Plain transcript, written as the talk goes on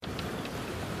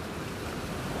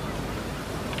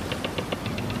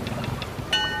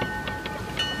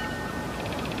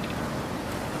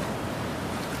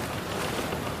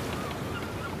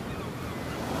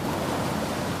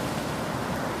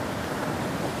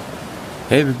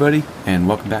Hey everybody, and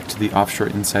welcome back to the Offshore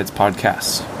Insights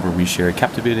podcast, where we share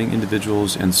captivating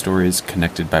individuals and stories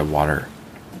connected by water.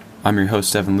 I'm your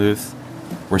host, Evan Luth.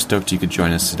 We're stoked you could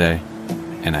join us today,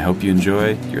 and I hope you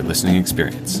enjoy your listening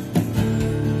experience.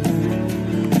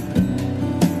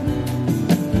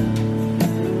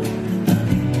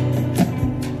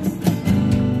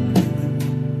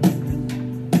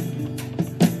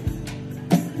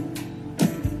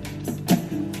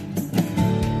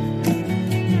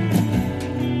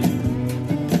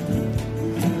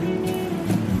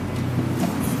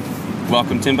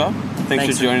 Welcome, Timbo.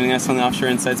 Thanks for joining us on the Offshore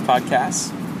Insights podcast.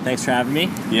 Thanks for having me.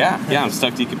 Yeah, I'm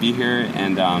stoked you could be here,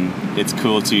 and it's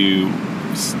cool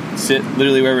to sit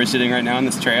literally where we're sitting right now on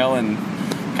this trail and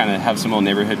kind of have some old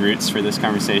neighborhood roots for this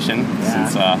conversation,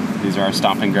 since these are our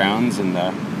stomping grounds. And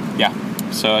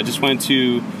so I just wanted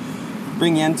to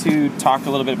bring you in to talk a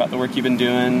little bit about the work you've been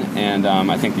doing, and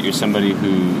I think that you're somebody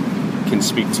who can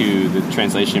speak to the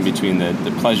translation between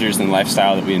the pleasures and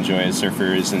lifestyle that we enjoy as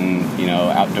surfers and,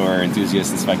 outdoor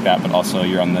enthusiasts and stuff like that, but also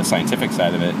you're on the scientific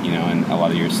side of it, and a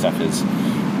lot of your stuff is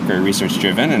very research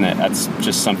driven, and that's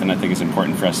just something I think is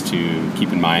important for us to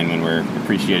keep in mind when we're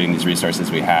appreciating these resources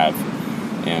we have.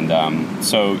 And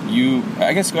so you,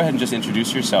 I guess, go ahead and just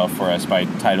introduce yourself for us by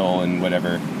title and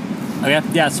whatever. Okay,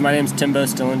 yeah, so my name's Timbo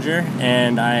Stillinger,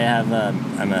 and I'm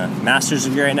a master's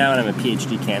degree right now, and I'm a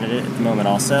PhD candidate at the moment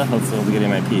also. Hopefully I'll be getting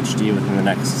my PhD within the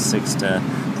next 6 to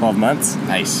 12 months.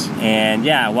 Nice. And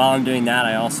while I'm doing that,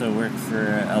 I also work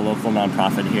for a local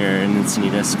nonprofit here in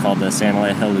Encinitas called the San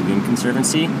Alejo Lagoon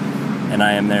Conservancy, and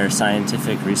I am their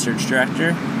scientific research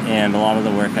director, and a lot of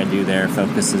the work I do there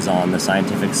focuses on the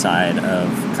scientific side of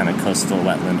kind of coastal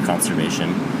wetland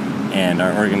conservation. And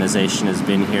our organization has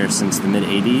been here since the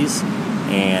mid-'80s,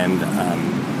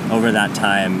 and over that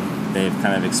time they've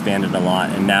kind of expanded a lot,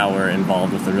 and now we're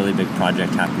involved with a really big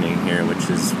project happening here, which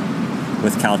is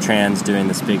with Caltrans doing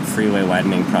this big freeway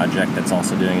widening project that's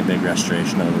also doing a big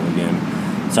restoration of the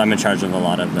lagoon. So I'm in charge of a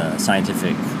lot of the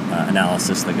scientific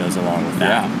analysis that goes along with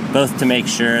that, both to make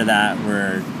sure that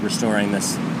we're restoring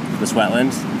this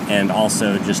wetland, and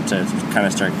also just to kind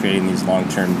of start creating these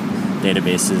long-term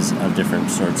databases of different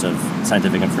sorts of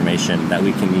scientific information that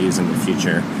we can use in the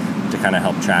future to kind of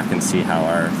help track and see how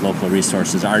our local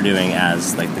resources are doing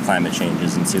as the climate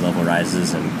changes and sea level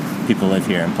rises and people live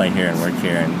here and play here and work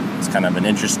here. And it's kind of an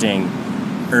interesting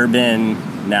urban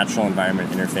natural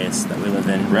environment interface that we live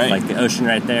in, with the ocean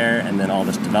right there, and then all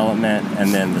this development,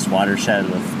 and then this watershed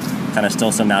with kind of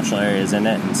still some natural areas in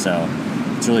it. And so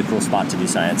it's a really cool spot to do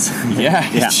science.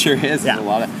 It sure is. Yeah. There's a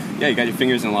lot of you got your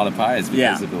fingers in a lot of pies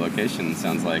because of the location, it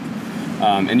sounds like.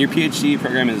 And your PhD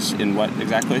program is in what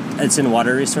exactly? It's in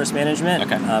water resource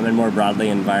management, and more broadly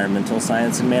environmental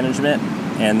science and management.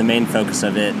 And the main focus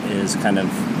of it is kind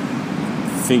of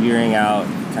figuring out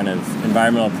kind of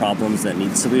environmental problems that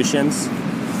need solutions,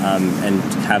 and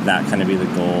have that kind of be the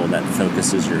goal that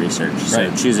focuses your research.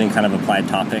 So choosing kind of applied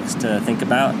topics to think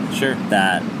about. Sure.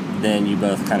 That then you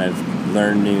both kind of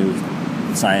learn new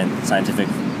scientific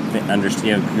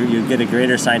you get a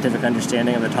greater scientific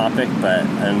understanding of the topic, but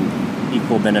an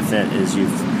equal benefit is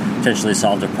you've potentially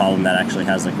solved a problem that actually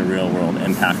has a real world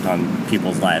impact on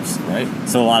people's lives. Right.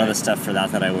 So a lot of the stuff for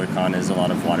that I work on is a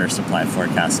lot of water supply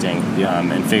forecasting,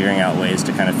 and figuring out ways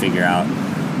to kind of figure out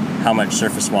how much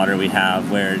surface water we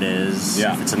have, where it is,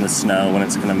 if it's in the snow, when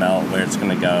it's going to melt, where it's going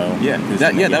to go.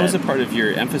 That was a part of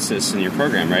your emphasis in your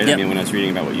program, right? Yep. I mean, when I was reading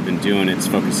about what you've been doing, it's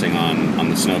focusing on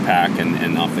the snowpack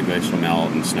and off the glacial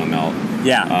melt and snow melt.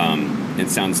 It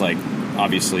sounds like,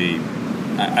 obviously,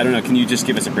 I don't know, can you just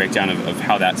give us a breakdown of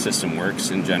how that system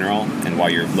works in general and why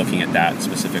you're looking at that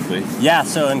specifically? Yeah,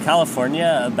 so in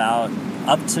California, about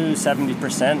up to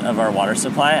 70% of our water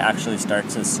supply actually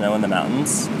starts as snow in the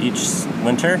mountains each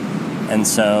winter. And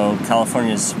so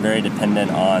California is very dependent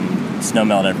on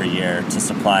snowmelt every year to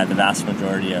supply the vast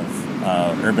majority of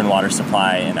urban water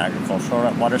supply and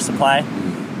agricultural water supply.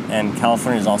 And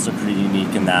California is also pretty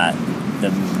unique in that the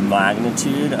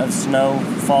magnitude of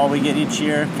snowfall we get each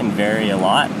year can vary a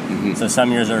lot. So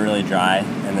some years are really dry,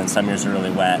 and then some years are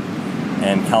really wet.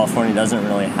 And California doesn't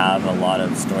really have a lot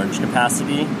of storage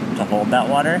capacity to hold that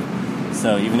water.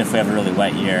 So even if we have a really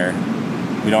wet year,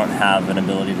 we don't have an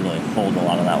ability to really hold a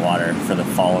lot of that water for the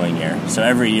following year. So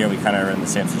every year we kind of are in the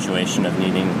same situation of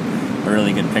needing a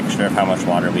really good picture of how much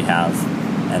water we have,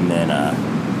 and then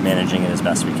managing it as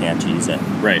best we can to use it.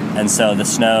 Right. And so the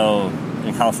snow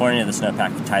in California, the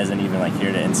snowpack ties in even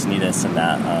here to Encinitas, and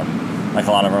that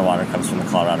a lot of our water comes from the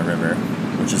Colorado River,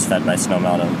 which is fed by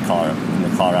snowmelt in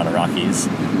the Colorado Rockies.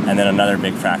 And then another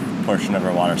big portion of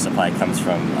our water supply comes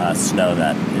from snow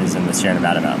that is in the Sierra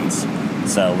Nevada mountains.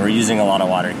 So we're using a lot of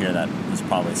water here that was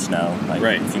probably snow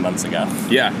a few months ago.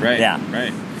 Yeah, right. Yeah.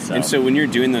 Right. And so when you're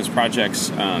doing those projects,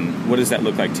 what does that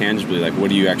look like tangibly? Like, what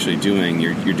are you actually doing?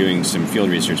 You're doing some field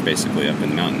research basically up in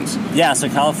the mountains. Yeah, so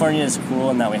California is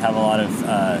cool in that we have a lot of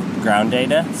ground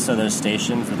data. So there's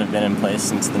stations that have been in place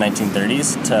since the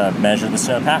 1930s to measure the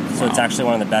snowpack. So it's actually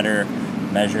one of the better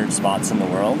measured spots in the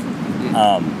world.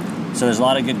 Mm-hmm. So there's a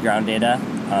lot of good ground data.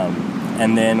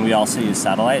 And then we also use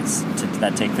satellites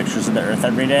that take pictures of the Earth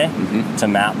every day to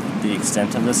map the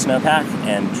extent of the snowpack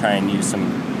and try and use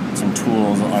some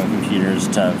tools on computers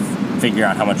to figure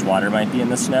out how much water might be in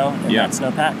the snow in that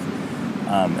snowpack.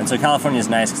 And so California is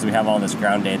nice because we have all this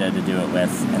ground data to do it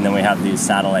with, and then we have these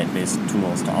satellite-based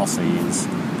tools to also use.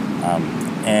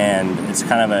 And it's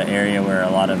kind of an area where a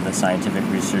lot of the scientific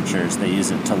researchers, they use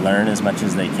it to learn as much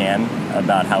as they can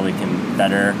about how we can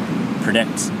better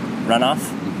predict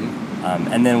runoff.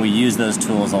 And then we use those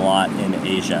tools a lot in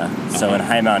Asia. So in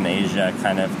high mountain Asia,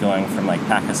 kind of going from like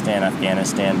Pakistan,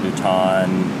 Afghanistan,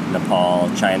 Bhutan,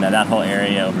 Nepal, China, that whole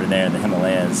area over there, the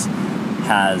Himalayas,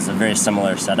 has a very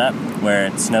similar setup where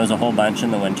it snows a whole bunch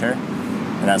in the winter,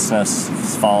 and that snow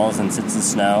falls and sits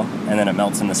as snow, and then it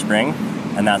melts in the spring,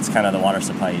 and that's kind of the water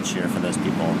supply each year for those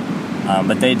people.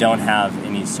 But they don't have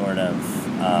any sort of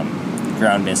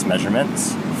ground-based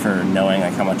measurements for knowing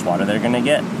like how much water they're going to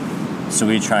get. So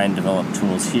we try and develop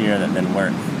tools here that then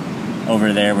work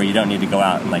over there where you don't need to go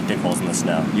out and like dig holes in the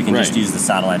snow. You can just use the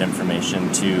satellite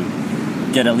information to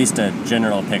get at least a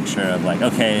general picture of like,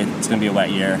 okay, it's going to be a wet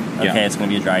year. Okay, it's going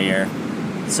to be a dry year.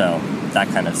 So that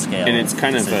kind of scale. And it's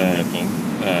kind of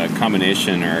a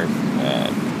combination or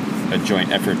a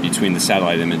joint effort between the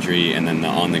satellite imagery and then the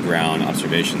on-the-ground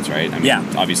observations, right? I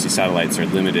mean, obviously satellites are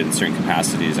limited in certain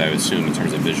capacities, I would assume, in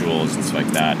terms of visuals and stuff like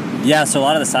that. Yeah, so a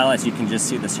lot of the satellites, you can just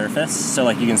see the surface. So,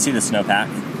 like, you can see the snowpack,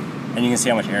 and you can see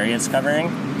how much area it's covering,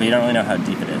 but you don't really know how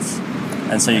deep it is.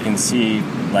 And so you can see,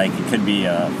 like, it could be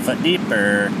a foot deep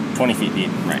or 20 feet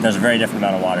deep. Right. There's a very different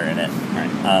amount of water in it.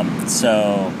 Right.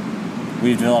 So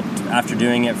we've developed, after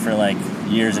doing it for, like,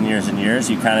 years and years and years,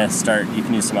 you kind of you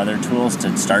can use some other tools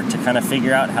to start to kind of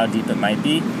figure out how deep it might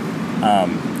be.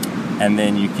 And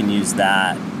then you can use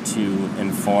that to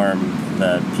inform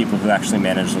the people who actually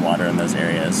manage the water in those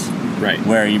areas. Right.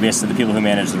 Where you basically, the people who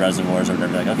manage the reservoirs or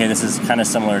whatever, like, okay, this is kind of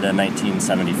similar to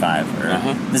 1975,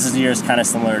 or this is the year's kind of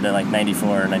similar to like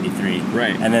 94 or 93.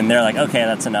 Right. And then they're like, okay,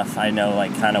 that's enough. I know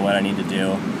like kind of what I need to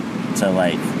do to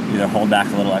like either hold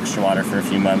back a little extra water for a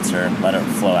few months or let it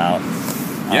flow out.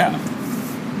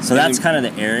 So that's kind of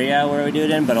the area where we do it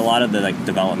in, but a lot of the like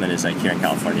development is like here in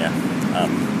California,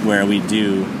 where we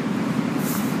do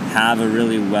have a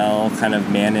really well kind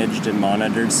of managed and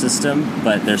monitored system,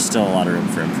 but there's still a lot of room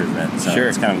for improvement. So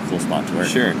it's kind of a cool spot to work.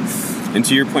 Sure. And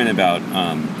to your point about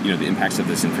the impacts of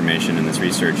this information and this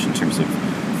research in terms of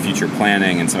future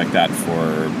planning and stuff like that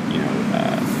for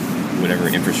whatever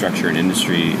infrastructure and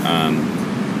industry.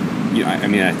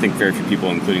 I think very few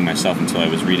people, including myself, until I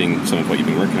was reading some of what you've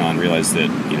been working on, realized that,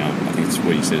 I think it's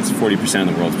what you said, it's 40%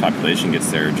 of the world's population gets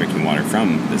their drinking water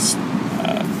from this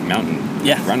mountain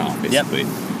runoff, basically.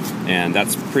 Yep. And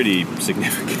that's pretty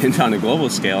significant on a global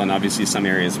scale, and obviously some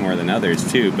areas more than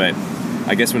others, too. But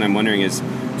I guess what I'm wondering is,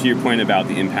 to your point about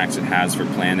the impacts it has for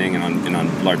planning and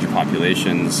on larger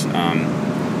populations,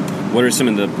 what are some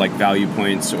of the value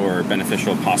points or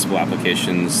beneficial possible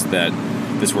applications that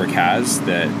this work has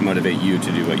that motivate you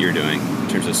to do what you're doing in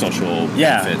terms of social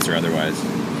benefits or otherwise?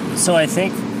 So I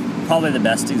think probably the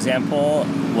best example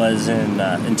was in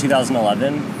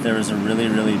 2011. There was a really,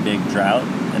 really big drought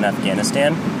in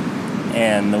Afghanistan,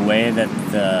 and the way that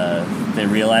they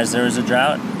realized there was a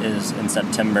drought is in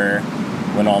September,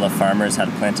 when all the farmers had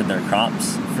planted their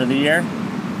crops for the year.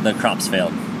 The crops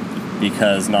failed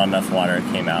because not enough water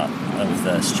came out of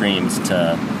the streams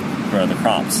to grow the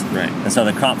crops. Right. And so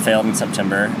the crop failed in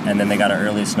September, and then they got an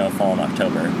early snowfall in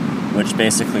October, which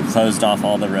basically closed off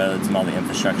all the roads and all the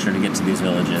infrastructure to get to these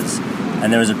villages.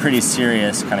 And there was a pretty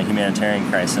serious kind of humanitarian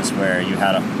crisis where you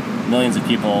had millions of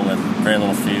people with very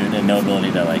little food and no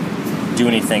ability to do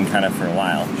anything kind of for a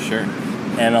while. Sure.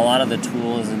 And a lot of the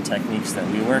tools and techniques that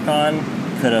we work on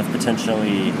could have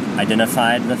potentially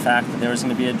identified the fact that there was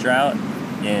going to be a drought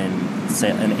in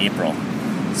April.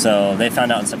 So they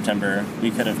found out in September.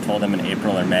 We could have told them in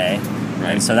April or May.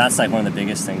 Right. And so that's one of the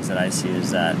biggest things that I see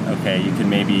is that, okay, you can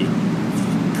maybe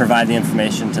provide the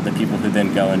information to the people who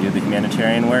then go and do the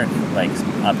humanitarian work,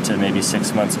 up to maybe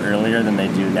 6 months earlier than they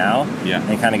do now. Yeah.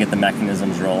 And kind of get the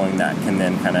mechanisms rolling that can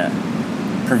then kind of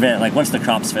prevent, once the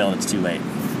crops failed, it's too late.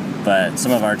 But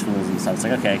some of our tools and stuff, it's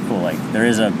okay, cool,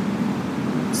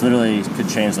 it's literally could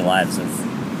change the lives of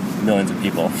millions of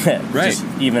people. Right. Just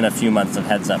even a few months of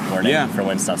heads up warning Yeah. for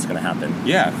when stuff's going to happen.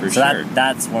 Yeah, for so sure.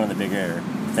 that's one of the bigger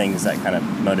things that kind of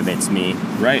motivates me.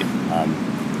 Right.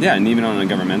 Yeah, and even on a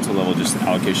governmental level, just the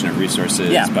allocation of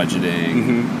resources, Yeah.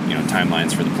 budgeting,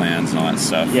 timelines for the plans and all that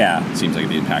stuff. Yeah. Seems like it'd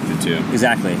be impacted too.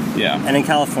 Exactly. Yeah. And in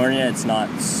California, it's not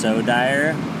so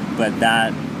dire, but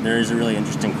there is a really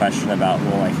interesting question about,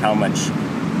 well, like how much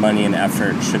money and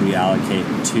effort should we allocate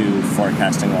to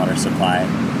forecasting water supply?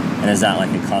 And is that like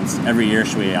a constant, every year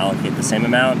should we allocate the same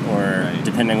amount? Or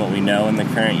depending what we know in the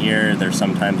current year, there's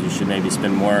sometimes you should maybe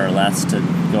spend more or less to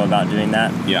go about doing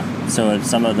that. Yeah. So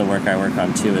some of the work I work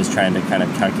on too is trying to kind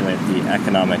of calculate the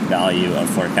economic value of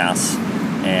forecasts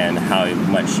and how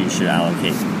much you should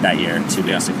allocate that year to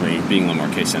basically being a little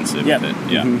more case sensitive with it.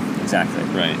 Yeah. Mm-hmm. Exactly.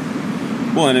 Right.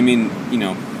 Well, and I mean,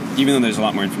 even though there's a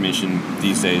lot more information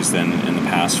these days than in the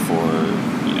past for,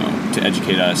 to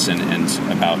educate us and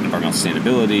about environmental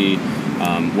sustainability,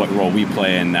 what role we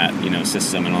play in that,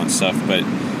 system and all that stuff. But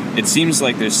it seems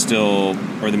like there's still,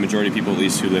 or the majority of people at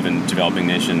least who live in developed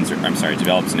nations,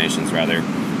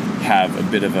 have a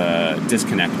bit of a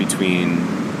disconnect between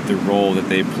the role that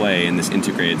they play in this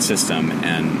integrated system.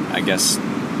 And I guess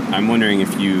I'm wondering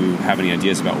if you have any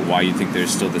ideas about why you think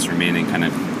there's still this remaining kind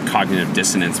of cognitive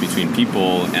dissonance between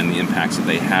people and the impacts that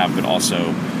they have, but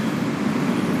also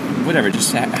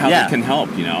just how they can help,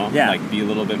 like be a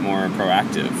little bit more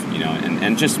proactive,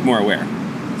 and just more aware.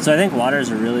 So I think water is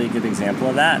a really good example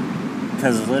of that,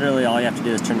 because literally all you have to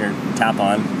do is turn your tap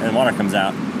on and water comes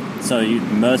out. So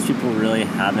most people really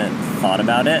haven't thought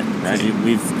about it, because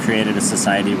we've created a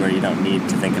society where you don't need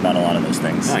to think about a lot of those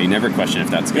things. No, you never question if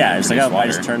that's good. Yeah, it's like, water. I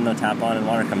just turn the tap on and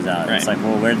water comes out. Right. It's like,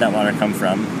 well, where did that water come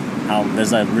from?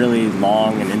 There's a really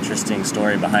long and interesting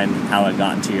story behind how it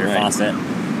got to your faucet.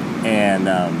 And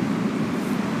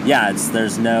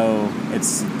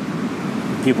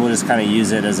people just kind of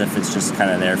use it as if it's just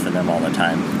kind of there for them all the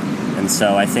time. And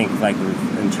so I think, like,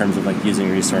 in terms of like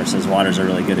using resources, water's a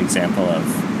really good example of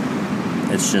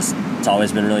it's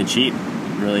always been really cheap,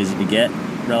 really easy to get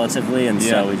relatively, and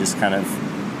so we just kind of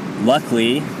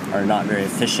luckily are not very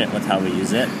efficient with how we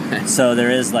use it. So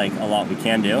there is like a lot we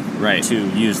can do to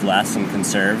use less and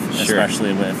conserve,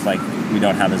 especially with like we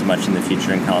don't have as much in the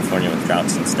future in California with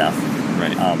droughts and stuff.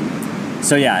 Right.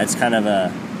 So yeah, it's kind of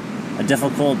a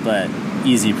difficult but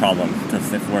easy problem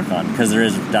to work on, because there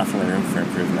is definitely room for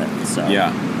improvement. So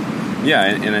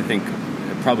and I think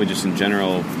probably just in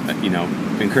general,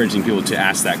 encouraging people to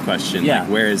ask that question, like,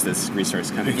 where is this resource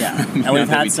coming from? And we've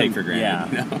had take for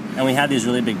granted. And we had these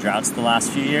really big droughts the last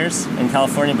few years in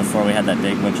California before we had that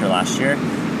big winter last year.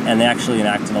 And they actually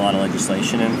enacted a lot of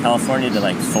legislation in California to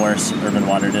like force urban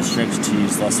water districts to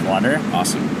use less water.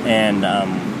 Awesome. And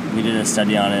we did a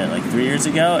study on it like 3 years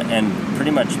ago, and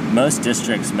pretty much most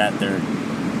districts met their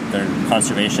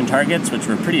conservation targets, which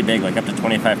were pretty big, like up to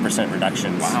 25%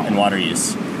 reductions in water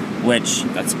use. Which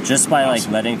that's just by like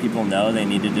letting people know they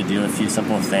needed to do a few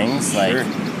simple things, like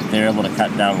they're able to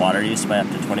cut down water use by up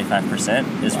to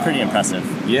 25% is pretty impressive.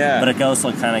 Yeah. But it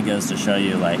also kind of goes to show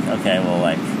you, like, okay, well,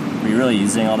 like, were you really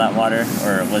using all that water,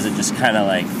 or was it just kind of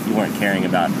like you weren't caring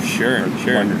about? Weren't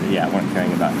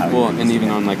caring about how. Well, and even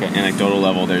on like an anecdotal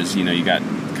level, there's you got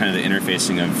kind of the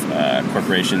interfacing of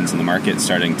corporations and the market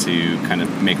starting to kind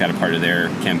of make that a part of their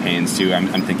campaigns too.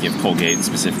 I'm thinking of Colgate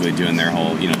specifically doing their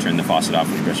whole turn the faucet off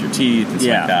when you brush your teeth and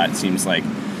stuff like that. It seems like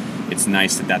it's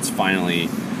nice that that's finally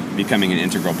becoming an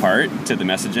integral part to the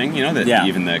messaging. That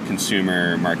even the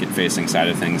consumer market facing side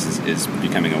of things is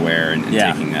becoming aware and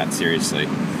taking that seriously.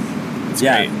 It's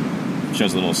great.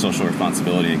 Shows a little social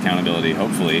responsibility and accountability,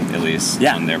 hopefully, at least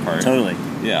on their part. Totally.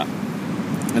 Yeah,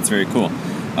 that's very cool.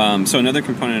 So another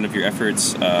component of your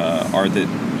efforts are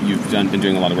that you've been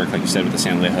doing a lot of work, like you said, with the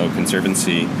San Alejo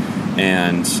Conservancy,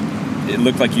 and it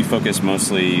looked like you focused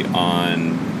mostly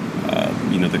on,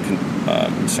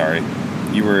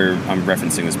 I'm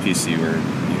referencing this piece you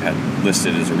had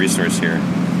listed as a resource here.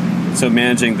 So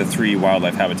managing the 3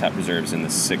 wildlife habitat preserves in the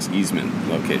 6 easement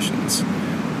locations.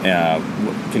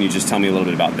 Can you just tell me a little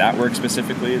bit about that work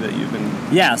specifically that you've been...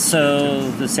 Yeah,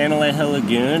 so the San Alejo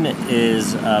Lagoon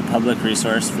is a public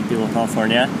resource for the people of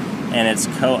California, and it's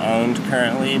co-owned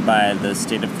currently by the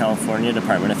State of California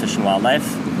Department of Fish and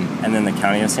Wildlife, and then the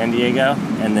County of San Diego,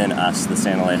 and then us, the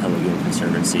San Alejo Lagoon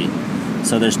Conservancy.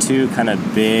 So there's 2 kind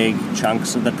of big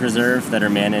chunks of the preserve that are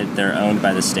managed. They're owned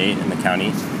by the state and the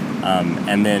county,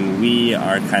 and then we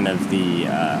are kind of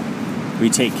we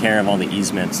take care of all the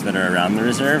easements that are around the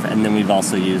reserve, and then we've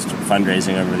also used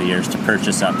fundraising over the years to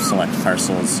purchase up select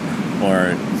parcels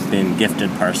or been gifted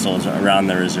parcels around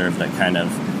the reserve that kind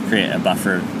of create a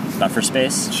buffer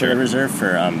space for the reserve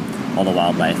for all the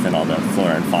wildlife and all the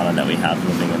flora and fauna that we have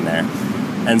living in there.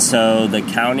 And so the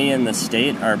county and the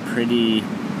state are pretty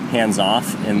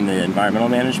hands-off in the environmental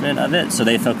management of it. So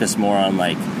they focus more on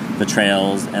like the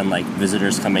trails and like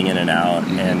visitors coming in and out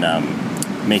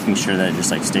and making sure that it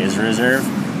just like stays a reserve.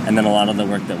 And then a lot of the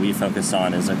work that we focus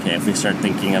on is, okay, if we start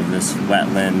thinking of this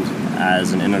wetland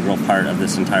as an integral part of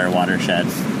this entire watershed,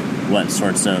 what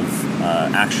sorts of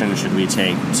action should we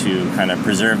take to kind of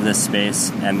preserve this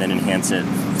space and then enhance it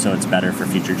so it's better for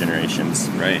future generations?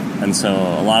 Right. And so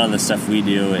a lot of the stuff we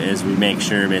do is we make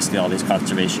sure basically all these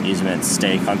conservation easements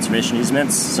stay conservation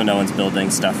easements, so no one's building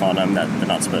stuff on them that they're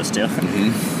not supposed to.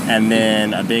 And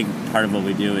then a big part of what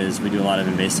we do is we do a lot of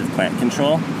invasive plant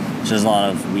control. So there's a lot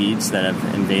of weeds that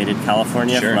have invaded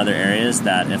California from other areas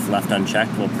that, if left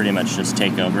unchecked, will pretty much just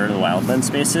take over the wildland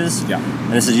spaces. Yeah.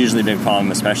 And this is usually a big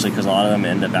problem, especially because a lot of them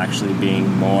end up actually being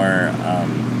more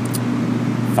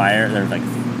fire. They're like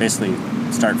basically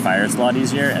start fires a lot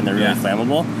easier, and they're really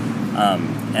flammable.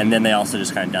 And then they also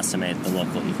just kind of decimate the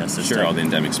local ecosystem. Sure, all the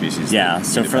endemic species. Yeah.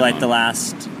 So for like the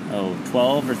last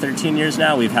 12 or 13 years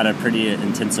now, we've had a pretty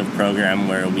intensive program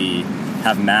where we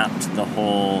have mapped the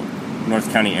whole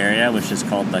North County area, which is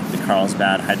called like the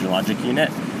Carlsbad Hydrologic Unit,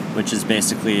 which is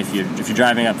basically if you're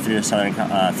driving up through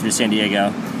through San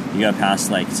Diego, you go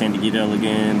past like San Diego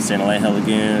Lagoon, San Alejo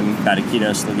Lagoon,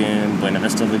 Bataquitos Lagoon, Buena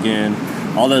Vista Lagoon,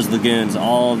 all those lagoons,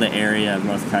 all the area of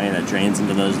North County that drains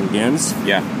into those lagoons.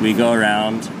 Yeah. We go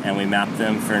around and we map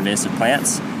them for invasive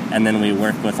plants, and then we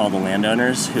work with all the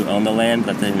landowners who own the land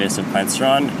that the invasive plants are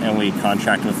on, and we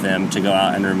contract with them to go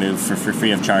out and remove for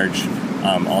free of charge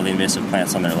all the invasive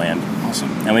plants on their land. Awesome.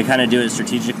 And we kind of do it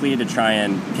strategically to try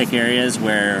and pick areas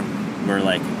where we're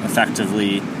like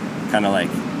effectively kind of like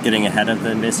getting ahead of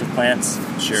the invasive plants.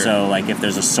 Sure. So like if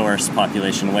there's a source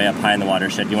population way up high in the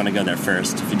watershed, you want to go there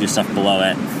first. If you do stuff below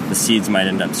it, the seeds might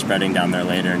end up spreading down there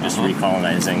later and just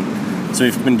recolonizing. So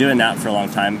we've been doing that for a long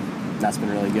time. That's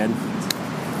been really good.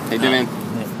 How you doing, man?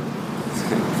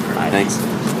 Thanks.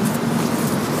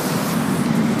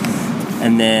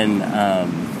 And then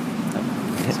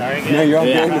sorry, no, you're all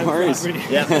good. No worries.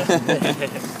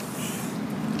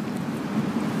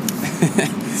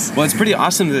 Well, it's pretty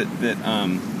awesome that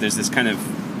there's this kind of,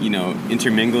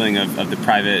 intermingling of the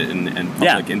private and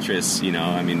public interests.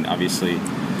 I mean, obviously,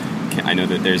 I know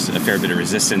that there's a fair bit of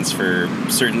resistance for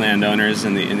certain landowners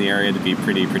in the area to be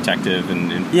pretty protective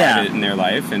and private in their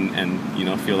life, and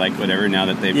feel like whatever, now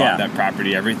that they bought that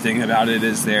property, everything about it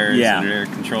is theirs, under their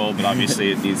control. But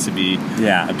obviously, it needs to be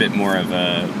a bit more of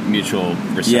a mutual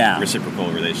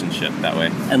reciprocal relationship that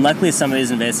way. And luckily, some of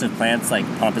these invasive plants like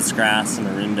pampas grass and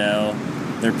arundo,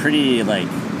 they're pretty like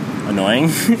annoying.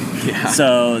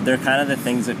 So they're kind of the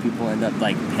things that people end up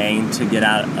like paying to get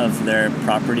out of their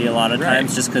property a lot of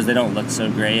times, just because they don't look so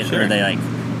great or they like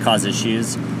cause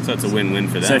issues. So it's a win-win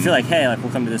for them. So if you're like, hey, like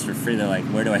we'll come to this for free, they're like,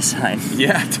 where do I sign?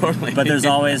 Yeah, totally. But there's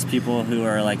always people who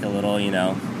are like a little,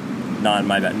 not in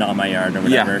my yard or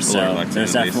whatever. So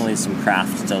there's definitely some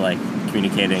craft to like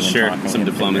communicating and talking. Some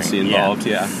diplomacy involved.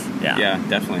 Yeah,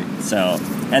 definitely. So,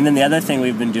 and then the other thing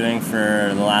we've been doing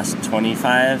for the last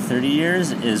 25, 30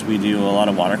 years is we do a lot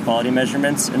of water quality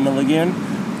measurements in the lagoon.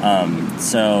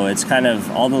 So it's kind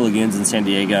of, all the lagoons in San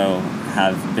Diego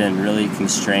have been really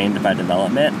constrained by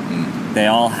development. They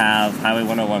all have, Highway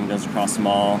 101 goes across them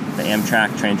all, the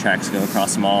Amtrak train tracks go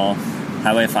across them all,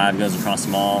 Highway 5 goes across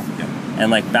them all.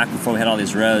 And like back before we had all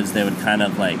these roads, they would kind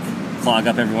of like clog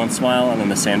up every once in a while, and then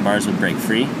the sandbars would break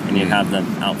free, and you'd have them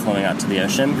outflowing out to the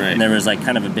ocean. And there was like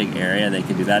kind of a big area they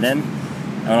could do that in.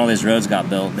 And when all these roads got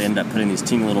built, they ended up putting these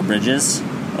teeny little bridges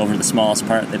over the smallest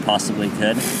part they possibly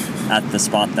could at the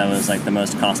spot that was like the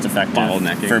most cost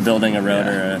effective for building a road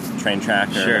or a train track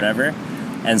or whatever.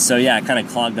 And so it kind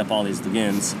of clogged up all these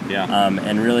lagoons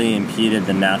and really impeded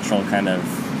the natural kind of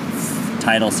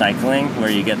tidal cycling, where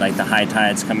you get like the high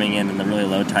tides coming in and the really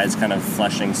low tides kind of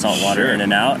flushing salt water in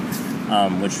and out,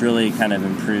 which really kind of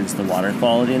improves the water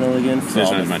quality in the lagoon.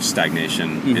 There's not as much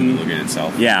stagnation in the lagoon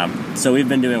itself. Yeah, so we've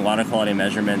been doing water quality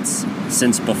measurements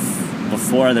since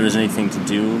before there was anything to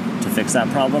do to fix that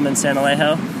problem in San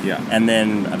Alejo. And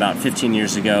then about 15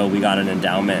 years ago, we got an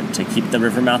endowment to keep the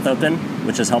river mouth open,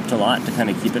 which has helped a lot to kind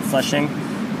of keep it flushing.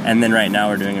 And then right now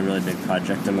we're doing a really big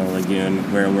project in the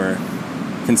lagoon where we're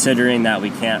considering that we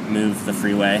can't move the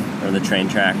freeway or the train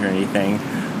track or anything.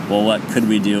 Well, what could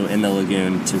we do in the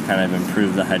lagoon to kind of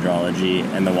improve the hydrology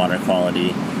and the water quality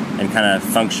and kind of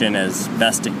function as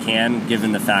best it can,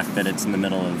 given the fact that it's in the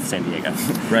middle of San Diego?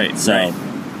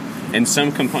 And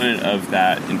some component of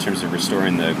that, in terms of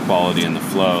restoring the quality and the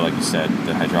flow, like you said,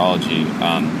 the hydrology,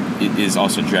 it is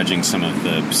also dredging some of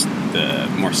the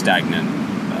more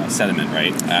stagnant sediment,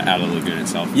 right, out of the lagoon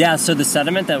itself. Yeah, so the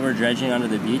sediment that we're dredging onto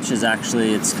the beach is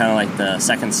actually, it's kind of like the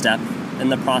second step in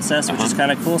the process, which is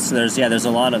kind of cool. So there's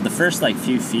a lot of the first like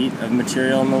few feet of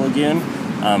material in the lagoon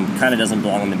kind of doesn't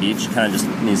belong on the beach, kind of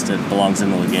just belongs in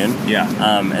the lagoon. Yeah.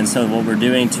 And so what we're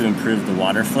doing to improve the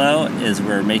water flow is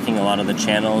we're making a lot of the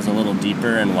channels a little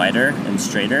deeper and wider and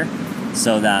straighter,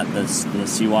 so that the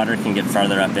seawater can get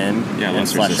farther up in and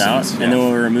flush out. Yeah. And then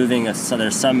we're removing, so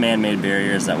there's some man-made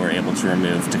barriers that we're able to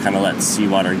remove to kind of let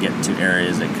seawater get to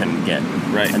areas it couldn't get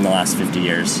in the last 50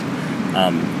 years.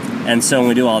 And so when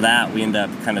we do all that, we end up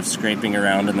kind of scraping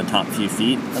around in the top few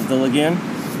feet of the lagoon,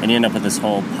 and you end up with this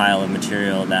whole pile of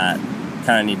material that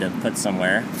kind of need to put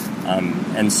somewhere.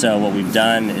 And so what we've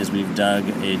done is we've dug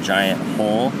a giant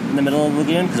hole in the middle of the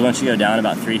lagoon, because once you go down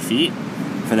about 3 feet,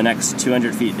 for the next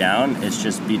 200 feet down, it's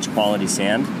just beach quality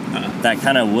sand that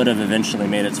kind of would have eventually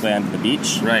made its way onto the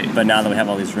beach. Right. But now that we have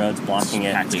all these roads blocking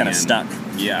it, it's kind of stuck.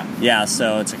 Yeah. Yeah,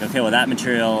 so it's like, okay, well, that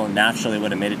material naturally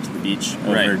would have made it to the beach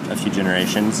over a few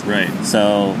generations. Right.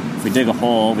 So if we dig a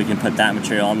hole, we can put that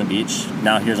material on the beach.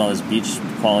 Now here's all this beach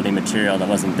quality material that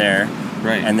wasn't there.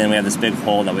 Right. And then we have this big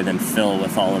hole that we then fill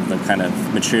with all of the kind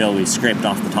of material we scraped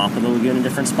off the top of the lagoon in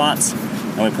different spots.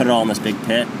 And we put it all in this big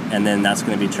pit, and then that's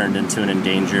going to be turned into an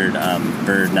endangered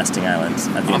bird nesting island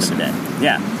at the end of the day.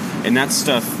 Yeah. And that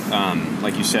stuff,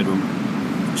 like you said,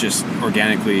 just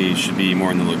organically should be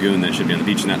more in the lagoon than it should be on the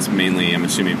beach, and that's mainly, I'm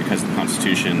assuming, because of the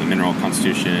constitution, the mineral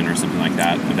constitution, or something like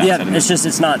that. Yeah,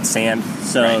 it's not sand.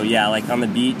 So yeah, like on the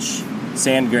beach,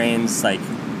 sand grains, like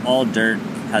all dirt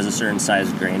has a certain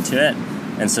size grain to it,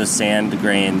 and so sand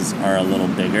grains are a little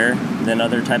bigger than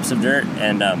other types of dirt,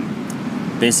 and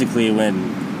basically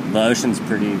when the ocean's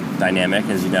pretty dynamic,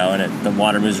 as you know, and the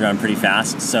water moves around pretty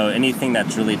fast, so anything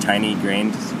that's really tiny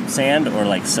grained sand or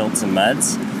like silts and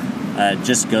muds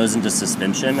just goes into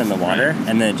suspension in the water,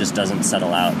 and then it just doesn't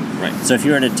settle out. Right. So if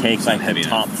you were to take like the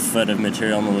top foot of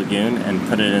material in the lagoon and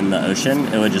put it in the ocean,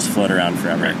 it would just float around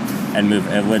forever and move.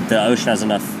 The ocean has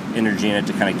enough energy in it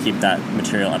to kind of keep that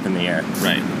material up in the air.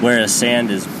 Right. Whereas sand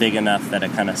is big enough that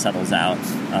it kind of settles out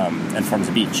and forms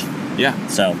a beach. Yeah.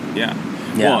 So. Yeah.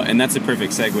 Well, and that's a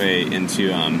perfect segue into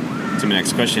to my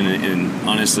next question, and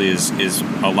honestly is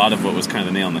a lot of what was kind of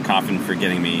the nail in the coffin for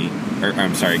getting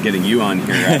you on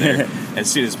here rather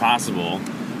as soon as possible,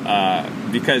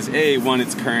 because one,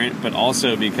 it's current, but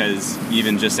also because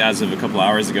even just as of a couple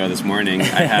hours ago this morning,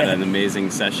 I had an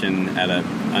amazing session at an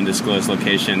undisclosed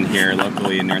location here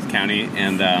locally in North County,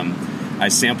 and I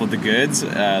sampled the goods,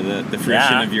 the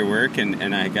fruition of your work,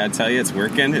 and I gotta tell you, it's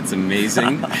working. It's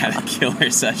amazing. I had a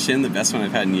killer session, the best one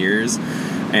I've had in years,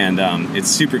 and it's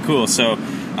super cool. So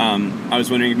I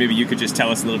was wondering if maybe you could just tell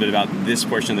us a little bit about this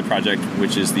portion of the project,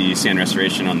 which is the sand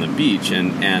restoration on the beach,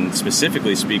 and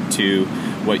specifically speak to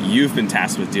what you've been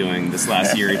tasked with doing this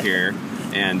last year here.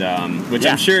 And which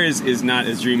I'm sure is not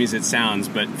as dreamy as it sounds,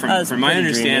 but from my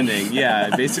understanding,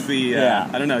 basically,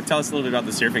 I don't know. Tell us a little bit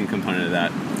about the surfing component of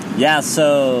that. Yeah,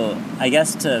 so I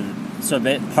guess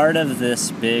part of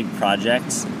this big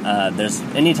project, there's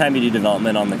anytime you do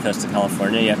development on the coast of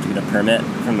California, you have to get a permit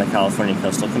from the California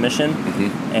Coastal Commission,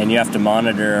 and you have to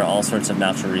monitor all sorts of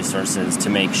natural resources to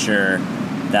make sure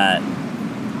that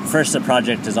first, the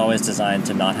project is always designed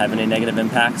to not have any negative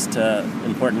impacts to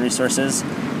important resources,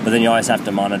 but then you always have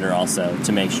to monitor also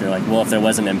to make sure, like, well, if there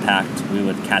was an impact, we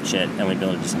would catch it and we'd be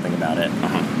able to do something about it.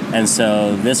 And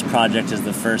so this project is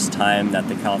the first time that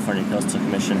the California Coastal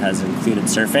Commission has included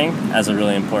surfing as a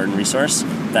really important resource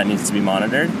that needs to be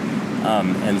monitored.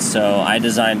 And so I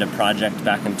designed a project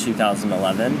back in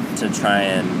 2011 to try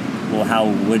and, how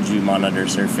would you monitor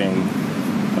surfing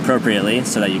appropriately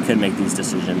so that you could make these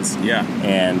decisions. Yeah.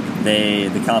 And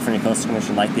the California Coastal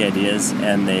Commission liked the ideas,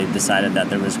 and they decided that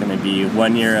there was going to be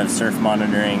 1 year of surf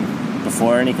monitoring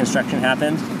before any construction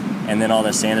happened, and then all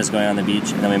the sand is going on the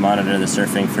beach, and then we monitor the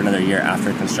surfing for another year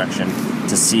after construction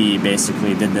to see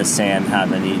basically did this sand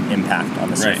have any impact on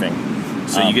the surfing.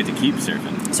 So you get to keep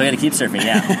surfing. So I get to keep surfing,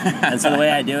 yeah. And so the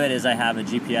way I do it is I have a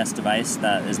GPS device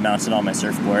that is mounted on my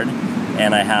surfboard,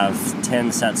 and I have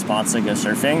 10 set spots that go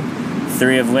surfing,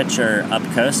 3 of which are up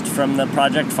coast from the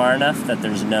project far enough that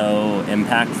there's no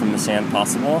impact from the sand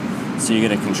possible. So you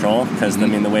get a control because,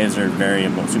 the waves are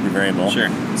variable, super variable. Sure.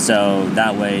 So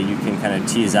that way you can kind of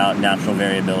tease out natural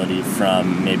variability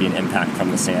from maybe an impact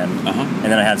from the sand. And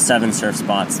then I have 7 surf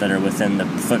spots that are within the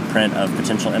footprint of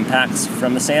potential impacts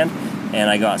from the sand, and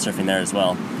I go out surfing there as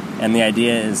well. And the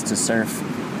idea is to surf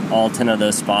all 10 of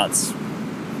those spots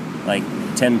like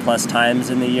 10 plus times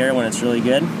in the year when it's really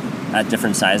good, at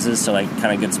different sizes, so like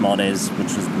kind of good small days,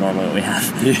 which is normally what we have,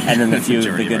 and then the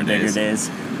good bigger days.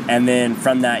 And then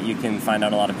from that you can find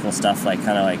out a lot of cool stuff, like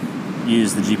kind of like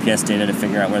use the GPS data to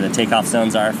figure out where the takeoff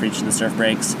zones are for each of the surf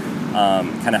breaks,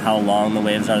 kind of how long the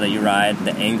waves are that you ride,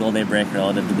 the angle they break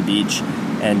relative to the beach,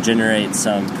 and generate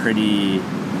some pretty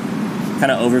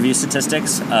kind of overview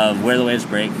statistics of where the waves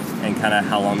break and kind of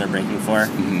how long they're breaking for.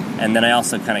 Mm-hmm. And then I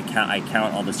also kind of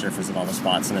count all the surfers at all the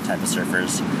spots and the type of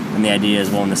surfers. And the idea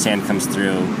is, well, when the sand comes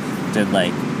through, did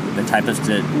like the type of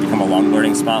to become a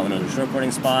longboarding spot when it was a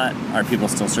shortboarding spot? Are people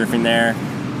still surfing there?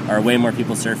 Are way more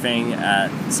people surfing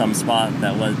at some spot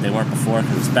that they weren't before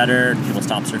because it's better? Did people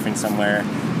stop surfing somewhere?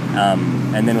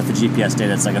 And then with the GPS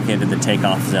data, it's like, okay, did the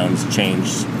takeoff zones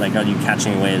change? Like, are you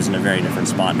catching waves in a very different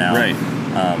spot now? Right.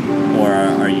 Or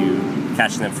are you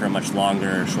catching them for a much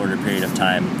longer or shorter period of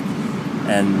time?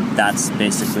 And that's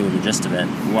basically the gist of it.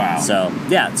 Wow. So,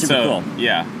 yeah, it's super cool.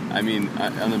 Yeah. I mean,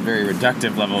 on a very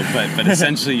reductive level, but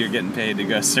essentially you're getting paid to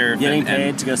go surf. Getting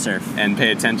paid to go surf. And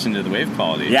pay attention to the wave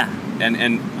quality. Yeah.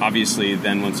 And obviously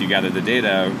then once you gather the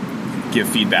data, give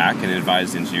feedback and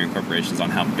advise engineering corporations on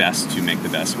how best to make the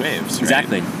best waves. Right?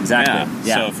 Exactly.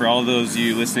 Yeah. So for all those of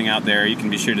you listening out there, you can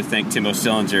be sure to thank Timbo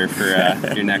Stillinger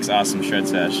for your next awesome shred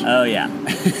sesh. Oh, yeah.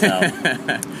 So,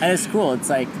 and it's cool. It's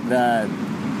like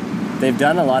they've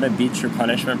done a lot of beach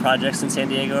replenishment projects in San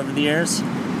Diego over the years.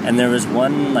 And there was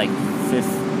one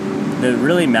that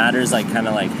really matters, like kind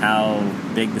of like how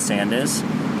big the sand is.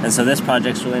 And so this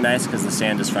project's really nice because the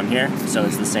sand is from here, so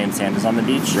it's the same sand as on the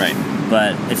beach. Right.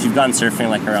 But if you've gone surfing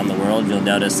like around the world, you'll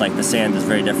notice like the sand is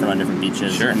very different on different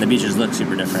beaches. Sure. And the beaches look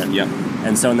super different. Yep.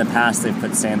 And so in the past, they've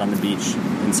put sand on the beach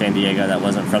in San Diego that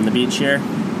wasn't from the beach here,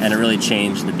 and it really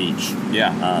changed the beach.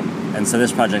 Yeah. And so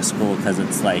this project's cool because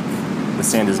it's like the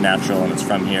sand is natural and it's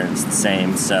from here. It's the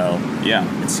same. So yeah,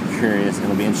 it's curious.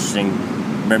 It'll be interesting.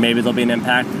 Or maybe there'll be an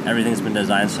impact. Everything's been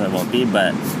designed so it won't be,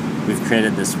 but we've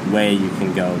created this way you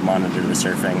can go monitor the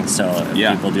surfing. So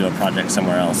if people do a project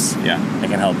somewhere else, I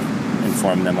can help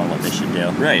inform them on what they should do.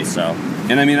 Right. So,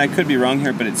 and I mean, I could be wrong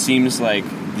here, but it seems like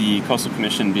the Coastal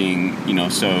Commission being,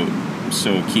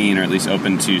 so keen or at least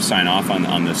open to sign off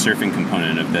on the surfing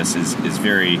component of this is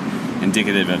very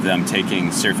indicative of them taking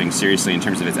surfing seriously in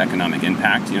terms of its economic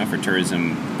impact, for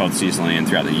tourism both seasonally and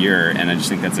throughout the year. And I just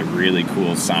think that's a really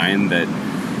cool sign that,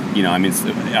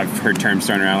 I've heard terms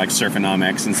thrown around like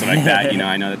surfonomics and stuff like that.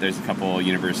 I know that there's a couple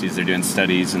universities that are doing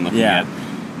studies and looking at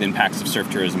the impacts of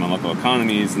surf tourism on local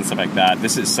economies and stuff like that.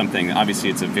 This is something, obviously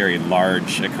it's a very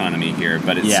large economy here,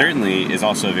 but it certainly is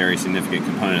also a very significant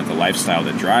component of the lifestyle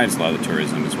that drives a lot of the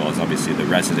tourism, as well as obviously the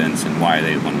residents and why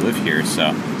they want to live here. So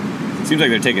it seems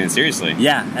like they're taking it seriously.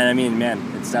 Yeah, and I mean, man,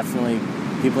 it's definitely,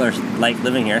 people are like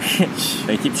living here.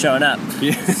 They keep showing up.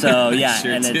 So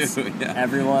sure and it's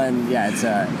everyone.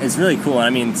 It's really cool. I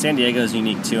mean, San Diego is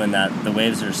unique too in that the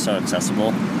waves are so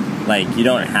accessible. Like you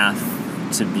don't have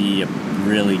to be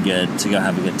really good to go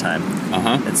have a good time.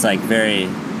 It's like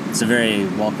it's a very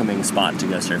welcoming spot to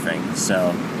go surfing. So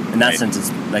in that sense,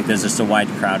 it's like there's just a wide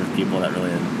crowd of people that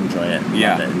really enjoy it,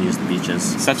 love it, and use the beaches.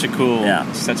 Such a cool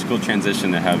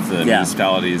transition to have the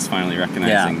municipalities finally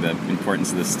recognizing the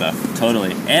importance of this stuff.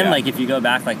 Totally. And like if you go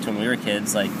back like to when we were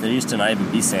kids, like there used to not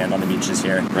even be sand on the beaches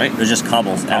here. Right. There's just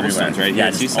cobblestones everywhere. Right?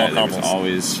 Yeah, just all cobbles. There was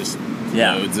always just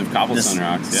loads of cobblestone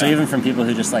rocks. So even from people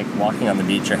who just like walking on the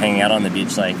beach or hanging out on the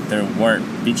beach, like there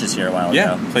weren't beaches here a while ago.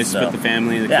 Yeah, place to put the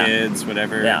family, the kids,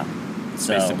 whatever. Yeah.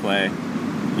 Space to play.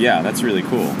 Yeah, that's really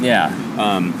cool. Yeah.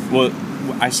 Well,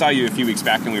 I saw you a few weeks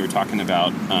back and we were talking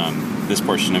about this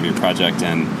portion of your project,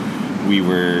 and we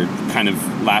were kind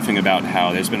of laughing about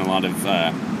how there's been a lot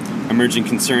of emerging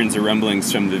concerns or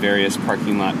rumblings from the various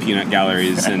parking lot peanut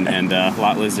galleries and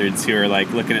lot lizards who are like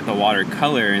looking at the water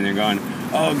color and they're going,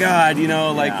 oh God,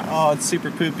 oh, it's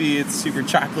super poopy, it's super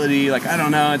chocolatey, like, I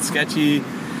don't know, it's sketchy.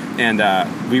 And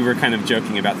we were kind of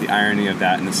joking about the irony of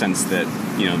that in the sense that,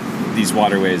 these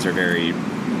waterways are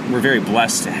we're very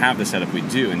blessed to have the setup we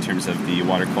do in terms of the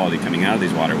water quality coming out of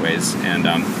these waterways. And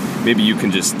maybe you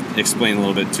can just explain a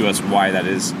little bit to us why that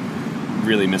is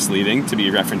really misleading to be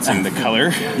referencing the color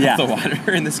of the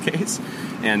water in this case,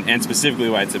 and specifically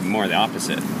why it's more the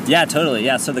opposite. Yeah, totally.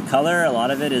 Yeah, so the color, a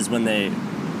lot of it is when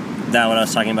what I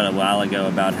was talking about a while ago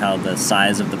about how the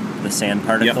size of the sand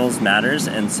particles matters.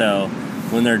 And so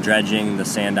when they're dredging the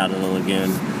sand out of the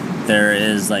lagoon, there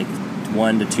is like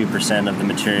 1 to 2% of the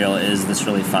material is this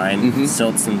really fine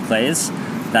silts and clays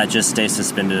that just stay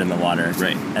suspended in the water.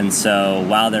 Right. And so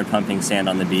while they're pumping sand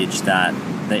on the beach, the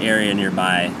area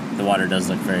nearby, the water does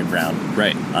look very brown.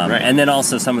 Right. And then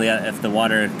also if the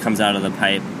water comes out of the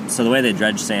pipe, so the way they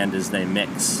dredge sand is they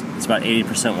mix. It's about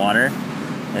 80% water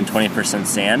and 20%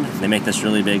 sand. They make this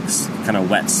really big kind of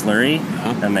wet slurry,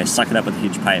 and they suck it up with a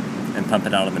huge pipe and pump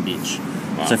it out on the beach.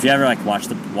 Wow. So if you ever like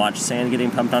watch sand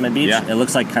getting pumped on a beach, Yeah. it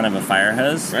looks like kind of a fire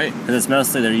hose. Right. Because it's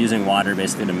mostly they're using water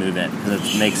basically to move it,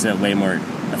 because it makes it way more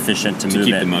efficient to move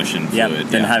keep it. the motion Yep, fluid.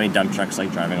 than having dump trucks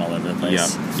like driving all over the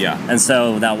place. Yeah. And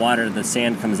so that water, the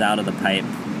sand comes out of the pipe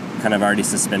kind of already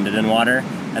suspended in water,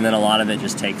 and then a lot of it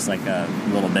just takes like a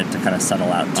little bit to kind of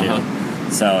settle out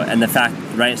too. So, and the fact,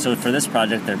 right, so for this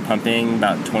project, they're pumping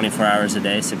about 24 hours a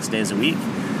day, 6 days a week.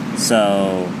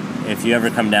 So if you ever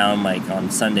come down like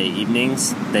on Sunday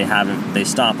evenings, they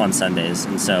stop on Sundays.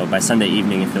 And so by Sunday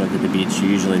evening, if you look at the beach, you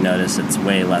usually notice it's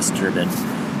way less turbid.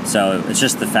 So it's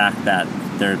just the fact that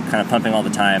they're kind of pumping all the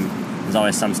time. There's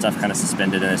always some stuff kind of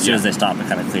suspended, and as soon as they stop, it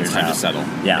kind of clears it's time out. to settle.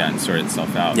 Yeah. And sort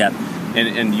itself out. Yep.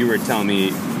 And you were telling me,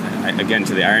 again,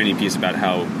 to the irony piece about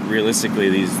how realistically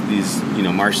these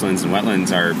marshlands and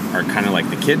wetlands are kind of like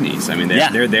the kidneys. I mean,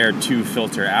 they're there to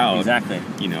filter out exactly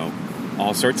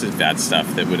all sorts of bad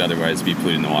stuff that would otherwise be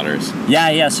polluting the waters.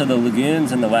 Yeah. So the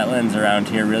lagoons and the wetlands around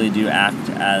here really do act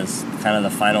as kind of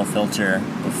the final filter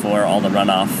before all the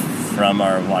runoff from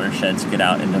our watersheds get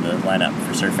out into the lineup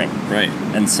for surfing. Right.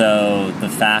 And so the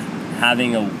fact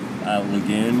having a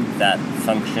lagoon that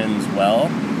functions well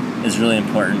is really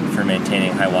important for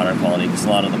maintaining high water quality, because a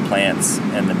lot of the plants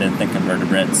and the benthic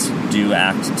invertebrates do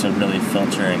act to really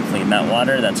filter and clean that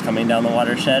water that's coming down the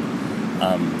watershed,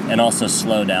 and also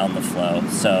slow down the flow.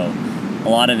 So a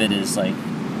lot of it is like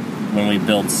when we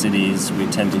build cities, we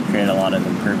tend to create a lot of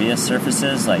impervious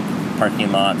surfaces like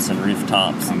parking lots and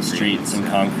rooftops and streets and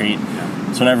concrete.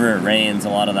 So whenever it rains, a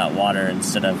lot of that water,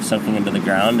 instead of soaking into the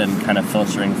ground and kind of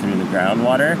filtering through the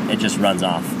groundwater, it just runs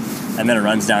off. And then it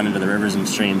runs down into the rivers and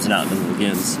streams and out into the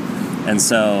lagoons. And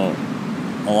so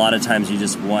a lot of times you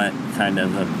just want kind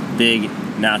of a big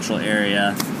natural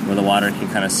area where the water can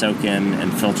kind of soak in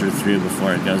and filter through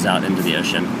before it goes out into the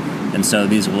ocean. And so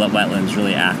these wetlands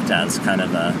really act as kind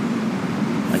of a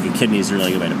kidney is a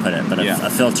really good way to put it, but a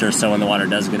filter, so when the water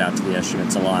does get out to the ocean,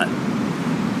 it's a lot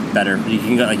better. You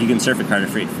can go, you can surf at Carter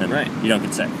Reef and you don't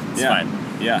get sick. It's fine.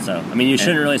 Yeah. So, I mean, you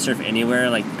shouldn't really surf anywhere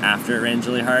like after it rains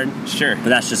really hard. Sure. But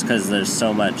that's just because there's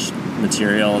so much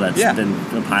material that's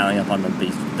been piling up on the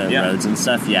roads and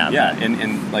stuff. Yeah.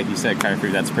 And like you said, Carter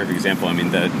Reef, that's a perfect example. I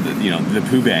mean, the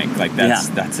poo bank, like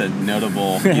that's a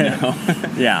notable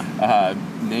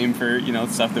name for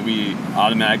stuff that we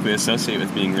automatically associate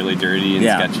with being really dirty and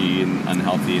sketchy and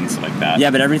unhealthy and stuff like that. Yeah,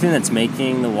 but everything that's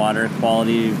making the water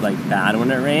quality like bad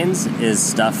when it rains is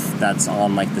stuff that's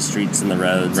on like the streets and the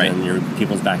roads and your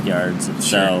people's backyards.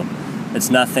 So it's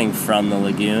nothing from the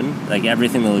lagoon. Like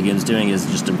everything the lagoon's doing is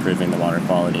just improving the water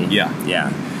quality.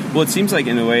 Yeah. Well, it seems like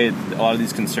in a way, a lot of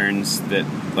these concerns that,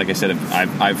 like I said,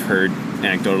 I've heard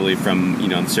anecdotally from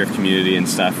the surf community and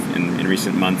stuff in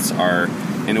recent months are,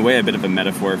 in a way, a bit of a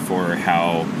metaphor for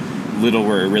how little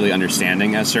we're really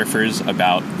understanding as surfers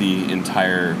about the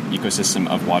entire ecosystem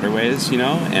of waterways,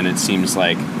 and it seems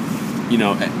like,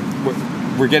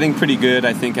 we're getting pretty good,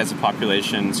 I think, as a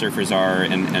population, surfers are,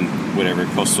 and whatever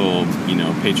coastal,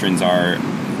 patrons are,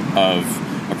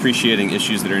 of appreciating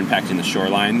issues that are impacting the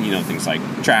shoreline, things like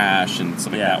trash and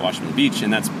stuff like that washing the beach,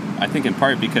 and that's, I think, in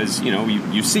part because,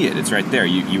 you see it, it's right there.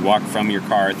 You walk from your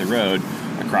car at the road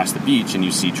across the beach and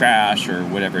you see trash or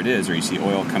whatever it is, or you see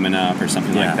oil coming up or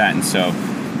something like that. And so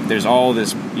there's all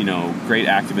this, great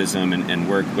activism and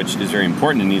work, which is very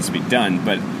important and needs to be done.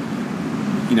 But,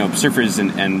 surfers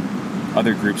and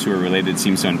other groups who are related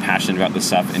seem so impassioned about this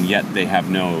stuff, and yet they have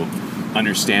no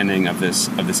understanding of this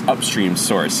upstream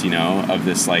source, of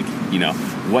this,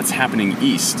 what's happening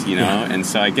east, And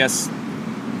so I guess,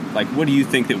 what do you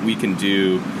think that we can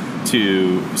do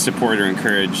to support or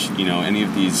encourage, any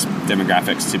of these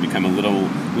demographics to become a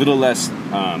little less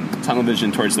tunnel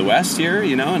vision towards the west here,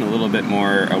 and a little bit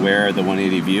more aware of the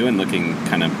 180 view and looking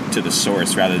kind of to the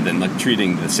source rather than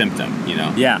treating the symptom,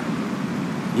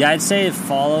 Yeah, I'd say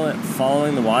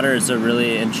following the water is a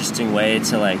really interesting way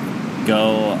to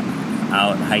go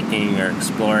out hiking or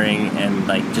exploring, and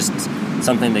just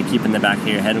something to keep in the back of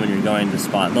your head when you're going to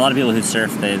spot. A lot of people who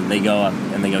surf, they go up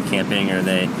and they go camping, or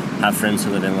they have friends who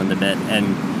live inland a bit,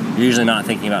 and you're usually not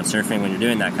thinking about surfing when you're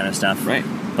doing that kind of stuff. Right.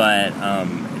 But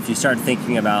if you start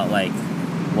thinking about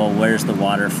where's the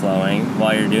water flowing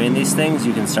while you're doing these things,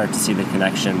 you can start to see the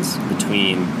connections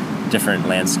between different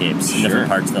landscapes, different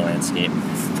parts of the landscape.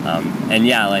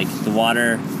 The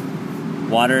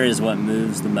water is what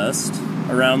moves the most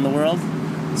around the world.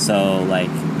 So,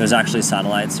 there's actually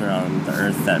satellites around the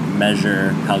Earth that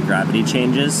measure how gravity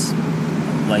changes,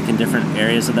 in different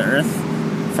areas of the Earth,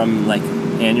 from,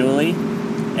 annually.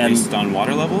 And based on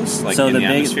water levels, so in the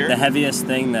atmosphere? The heaviest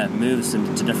thing that moves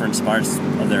into different parts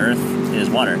of the Earth is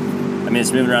water. I mean,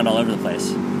 it's moving around all over the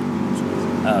place.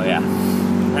 Oh, yeah.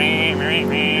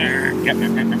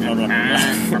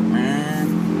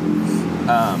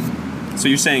 So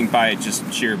you're saying by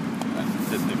just sheer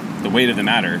the weight of the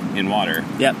matter in water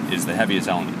Yep. is the heaviest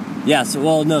element. Yeah. So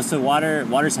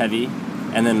water's heavy,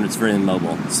 and then it's very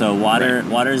mobile. So water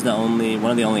is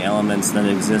one of the only elements that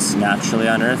exists naturally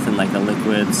on Earth in like a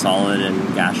liquid, solid,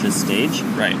 and gaseous stage.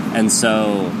 Right. And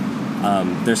so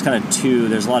there's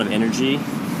a lot of energy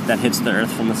that hits the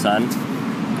Earth from the sun,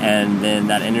 and then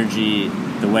that energy,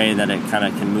 the way that it kind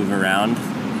of can move around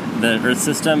the Earth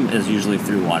system is usually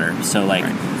through water. So like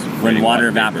when water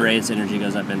evaporates, energy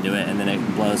goes up into it, and then it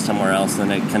blows somewhere else, and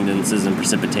then it condenses and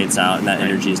precipitates out, and that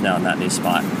energy is now in that new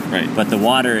spot. Right. But the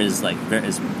water is like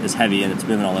is heavy, and it's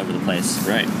moving all over the place.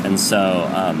 Right. And so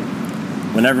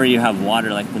whenever you have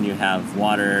water, like when you have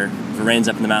water, if it rains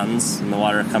up in the mountains and the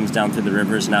water comes down through the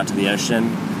rivers and out to the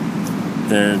ocean,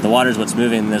 the water is what's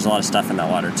moving, and there's a lot of stuff in that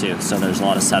water too. So there's a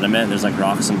lot of sediment. There's like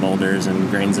rocks and boulders and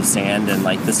grains of sand and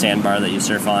like the sandbar that you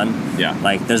surf on. Yeah.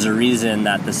 Like there's a reason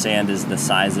that the sand is the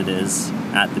size it is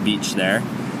at the beach there.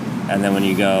 And then when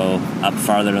you go up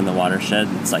farther in the watershed,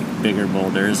 it's like bigger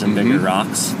boulders and bigger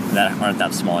rocks that aren't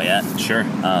that small yet. Sure.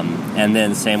 And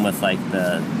then same with like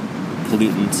the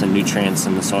pollutants and nutrients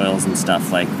in the soils and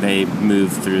stuff. Like they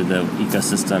move through the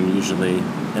ecosystem usually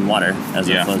in water as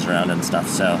it flows around and stuff.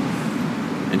 So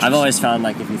I've always found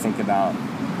like if you think about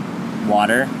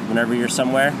water, whenever you're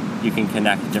somewhere, you can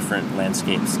connect different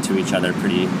landscapes to each other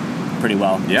pretty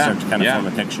well. You start to kind of form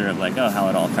a picture of like, how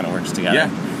it all kind of works together. Yeah.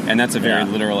 And that's a very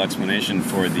literal explanation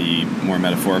for the more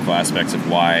metaphorical aspects of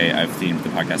why I've themed the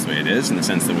podcast the way it is, in the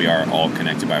sense that we are all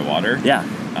connected by water. Yeah.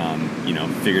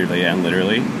 Figuratively and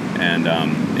literally. And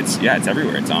it's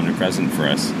everywhere. It's omnipresent for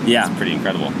us. Yeah. It's pretty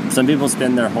incredible. Some people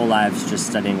spend their whole lives just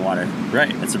studying water.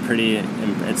 Right. It's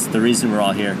the reason we're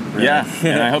all here. Really. Yeah.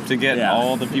 And I hope to get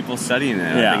all the people studying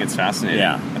it. I think it's fascinating.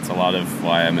 Yeah. That's a lot of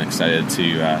why I'm excited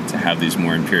to have these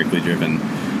more empirically driven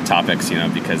topics,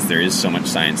 because there is so much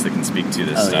science that can speak to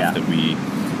this stuff that we,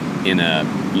 in a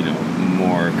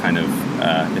more kind of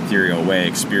ethereal way,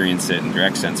 experience it in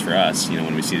direct sense for us,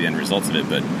 when we see the end results of it,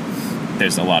 but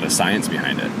there's a lot of science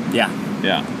behind it. Yeah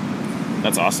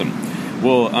That's awesome.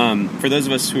 Well, for those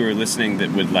of us who are listening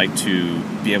that would like to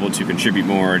be able to contribute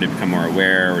more, to become more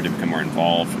aware, or to become more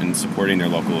involved in supporting their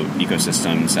local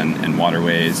ecosystems and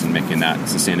waterways and making that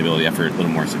sustainability effort a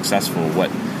little more successful, what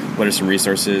are some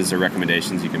resources or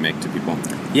recommendations you can make to people?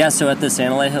 Yeah, so at the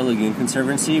Santa Aleja Lagoon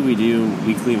Conservancy, we do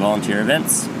weekly volunteer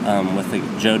events with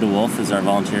Joe DeWolf is our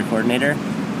volunteer coordinator,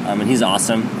 and he's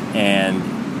awesome, and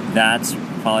that's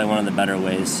probably one of the better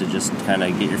ways to just kind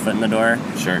of get your foot in the door.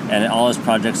 Sure. And all his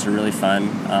projects are really fun.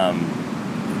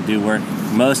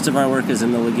 Most of our work is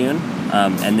in the lagoon,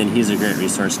 and then he's a great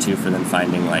resource too for them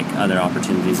finding like other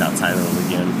opportunities outside of the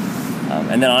lagoon.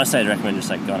 And then honestly, I'd recommend just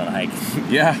like going on a hike.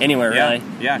 Yeah. Anywhere really.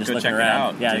 Yeah, just go check around.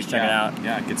 it out. Yeah, just check it out.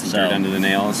 Yeah, get some dirt under the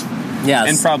nails. Yeah.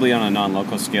 And probably on a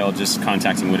non-local scale, just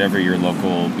contacting whatever your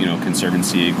local,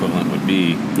 conservancy equivalent would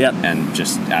be. Yep. And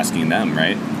just asking them,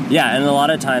 right? Yeah, and a lot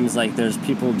of times, like, there's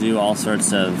people do all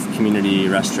sorts of community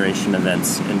restoration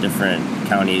events in different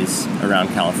counties around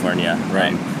California.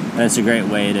 Right. And it's a great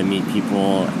way to meet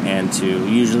people, and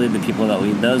usually the people that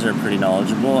lead those are pretty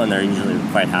knowledgeable, and they're usually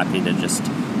quite happy to just,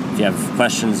 if you have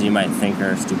questions you might think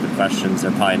are stupid questions,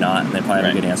 they're probably not, and they probably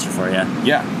have a good answer for you.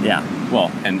 Yeah. Yeah.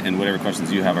 Well, and whatever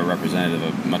questions you have are representative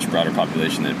of a much broader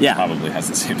population that probably has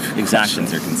the same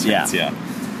questions or concerns. Yeah.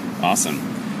 Awesome.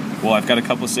 Well, I've got a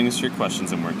couple of signature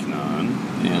questions I'm working on,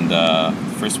 and the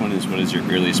first one is, what is your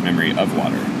earliest memory of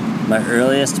water? My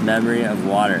earliest memory of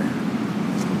water?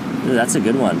 Ooh, that's a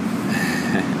good one.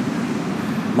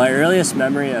 My earliest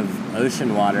memory of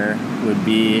ocean water would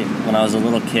be when I was a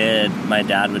little kid. My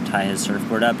dad would tie his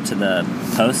surfboard up to the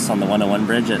posts on the 101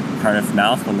 bridge at Cardiff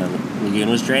Mouth when the lagoon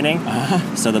was draining.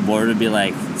 So the board would be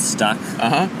like stuck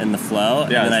in the flow,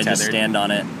 and then I'd just stand on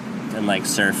it and like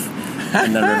surf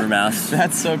in the river mouth.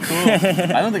 That's so cool.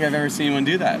 I don't think I've ever seen anyone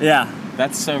do that. Yeah.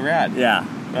 That's so rad. Yeah.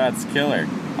 That's killer.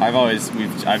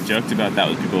 I've joked about that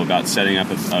with people about setting up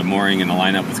a mooring and a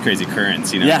lineup with crazy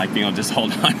currents, like being able to just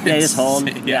hold on. Yeah, just hold.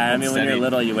 I mean, when you're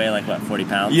little, you weigh like, 40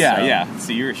 pounds? Yeah.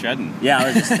 So you were shredding. Yeah, I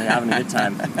was just having a good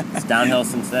time. It's downhill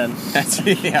since then.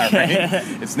 Right?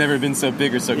 It's never been so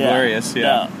big or so glorious.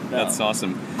 Yeah. No. That's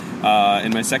awesome.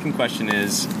 And my second question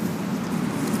is,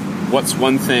 what's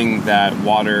one thing that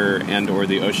water and or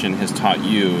the ocean has taught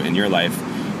you in your life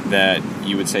that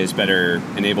you would say has better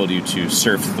enabled you to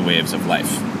surf the waves of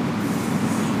life?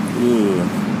 Ooh.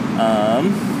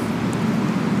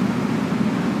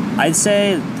 I'd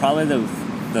say probably the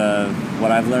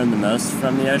what I've learned the most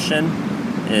from the ocean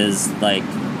is like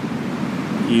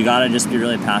you gotta just be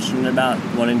really passionate about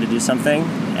wanting to do something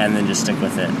and then just stick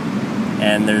with it.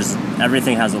 And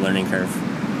everything has a learning curve.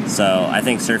 So I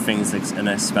think surfing is an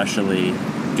especially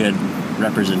good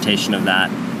representation of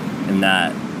that, in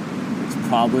that it's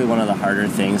probably one of the harder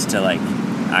things to like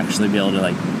actually be able to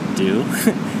like do.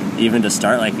 Even to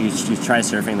start, like you try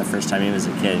surfing the first time even as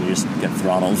a kid and you just get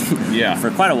throttled for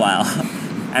quite a while.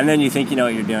 And then you think you know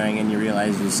what you're doing and you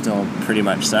realize you still pretty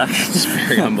much suck. It's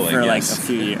very humbling, for like a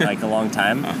few years, like a long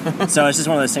time. So it's just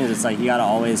one of those things, it's like you got to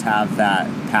always have that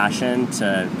passion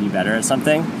to be better at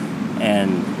something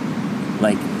and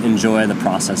like enjoy the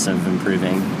process of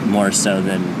improving more so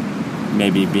than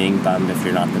maybe being bummed if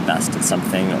you're not the best at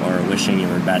something or wishing you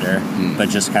were better, but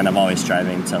just kind of always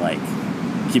striving to like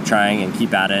keep trying and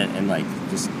keep at it, and like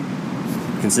just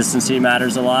consistency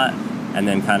matters a lot, and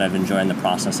then kind of enjoying the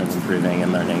process of improving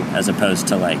and learning, as opposed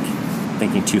to like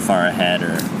thinking too far ahead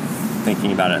or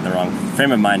thinking about it in the wrong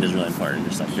frame of mind is really important.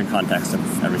 Just like your context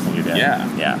of everything you're doing.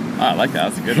 Yeah. Oh, I like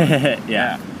that. That's a good one.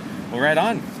 Yeah. Well, right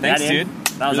on. Thanks, dude.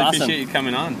 That was really awesome. Appreciate you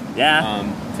coming on. Yeah.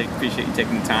 Appreciate you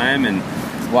taking the time and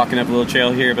walking up a little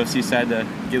trail here above Seaside to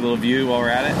get a little view while we're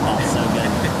at it. Oh, so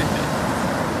good.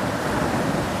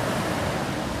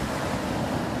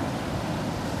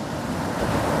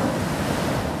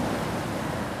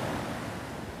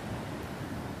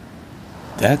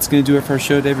 That's going to do it for our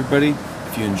show today, everybody.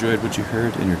 If you enjoyed what you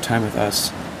heard and your time with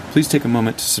us, please take a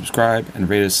moment to subscribe and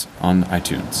rate us on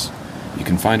iTunes. You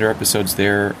can find our episodes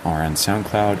there or on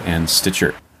SoundCloud and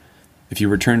Stitcher. If you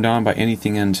were turned on by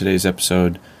anything in today's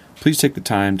episode, please take the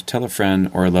time to tell a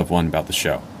friend or a loved one about the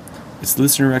show. It's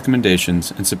listener recommendations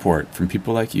and support from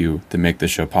people like you that make this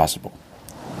show possible.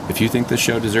 If you think the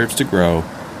show deserves to grow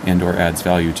and or adds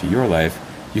value to your life,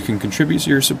 you can contribute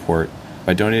your support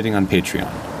by donating on Patreon,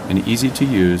 an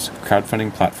easy-to-use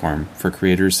crowdfunding platform for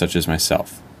creators such as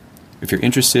myself. If you're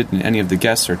interested in any of the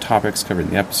guests or topics covered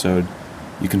in the episode,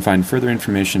 you can find further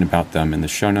information about them in the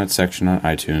show notes section on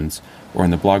iTunes or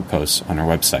in the blog posts on our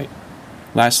website.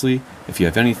 Lastly, if you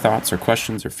have any thoughts or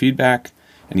questions or feedback,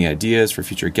 any ideas for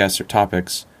future guests or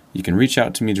topics, you can reach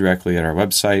out to me directly at our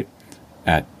website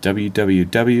at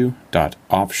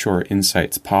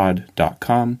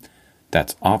www.offshoreinsightspod.com.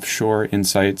 That's Offshore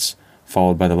Insights,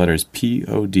 followed by the letters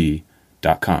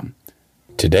pod.com.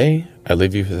 Today, I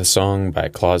leave you with a song by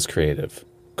Claus Creative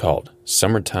called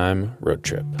Summertime Road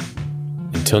Trip.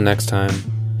 Until next time,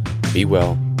 be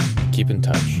well, keep in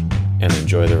touch, and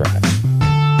enjoy the ride.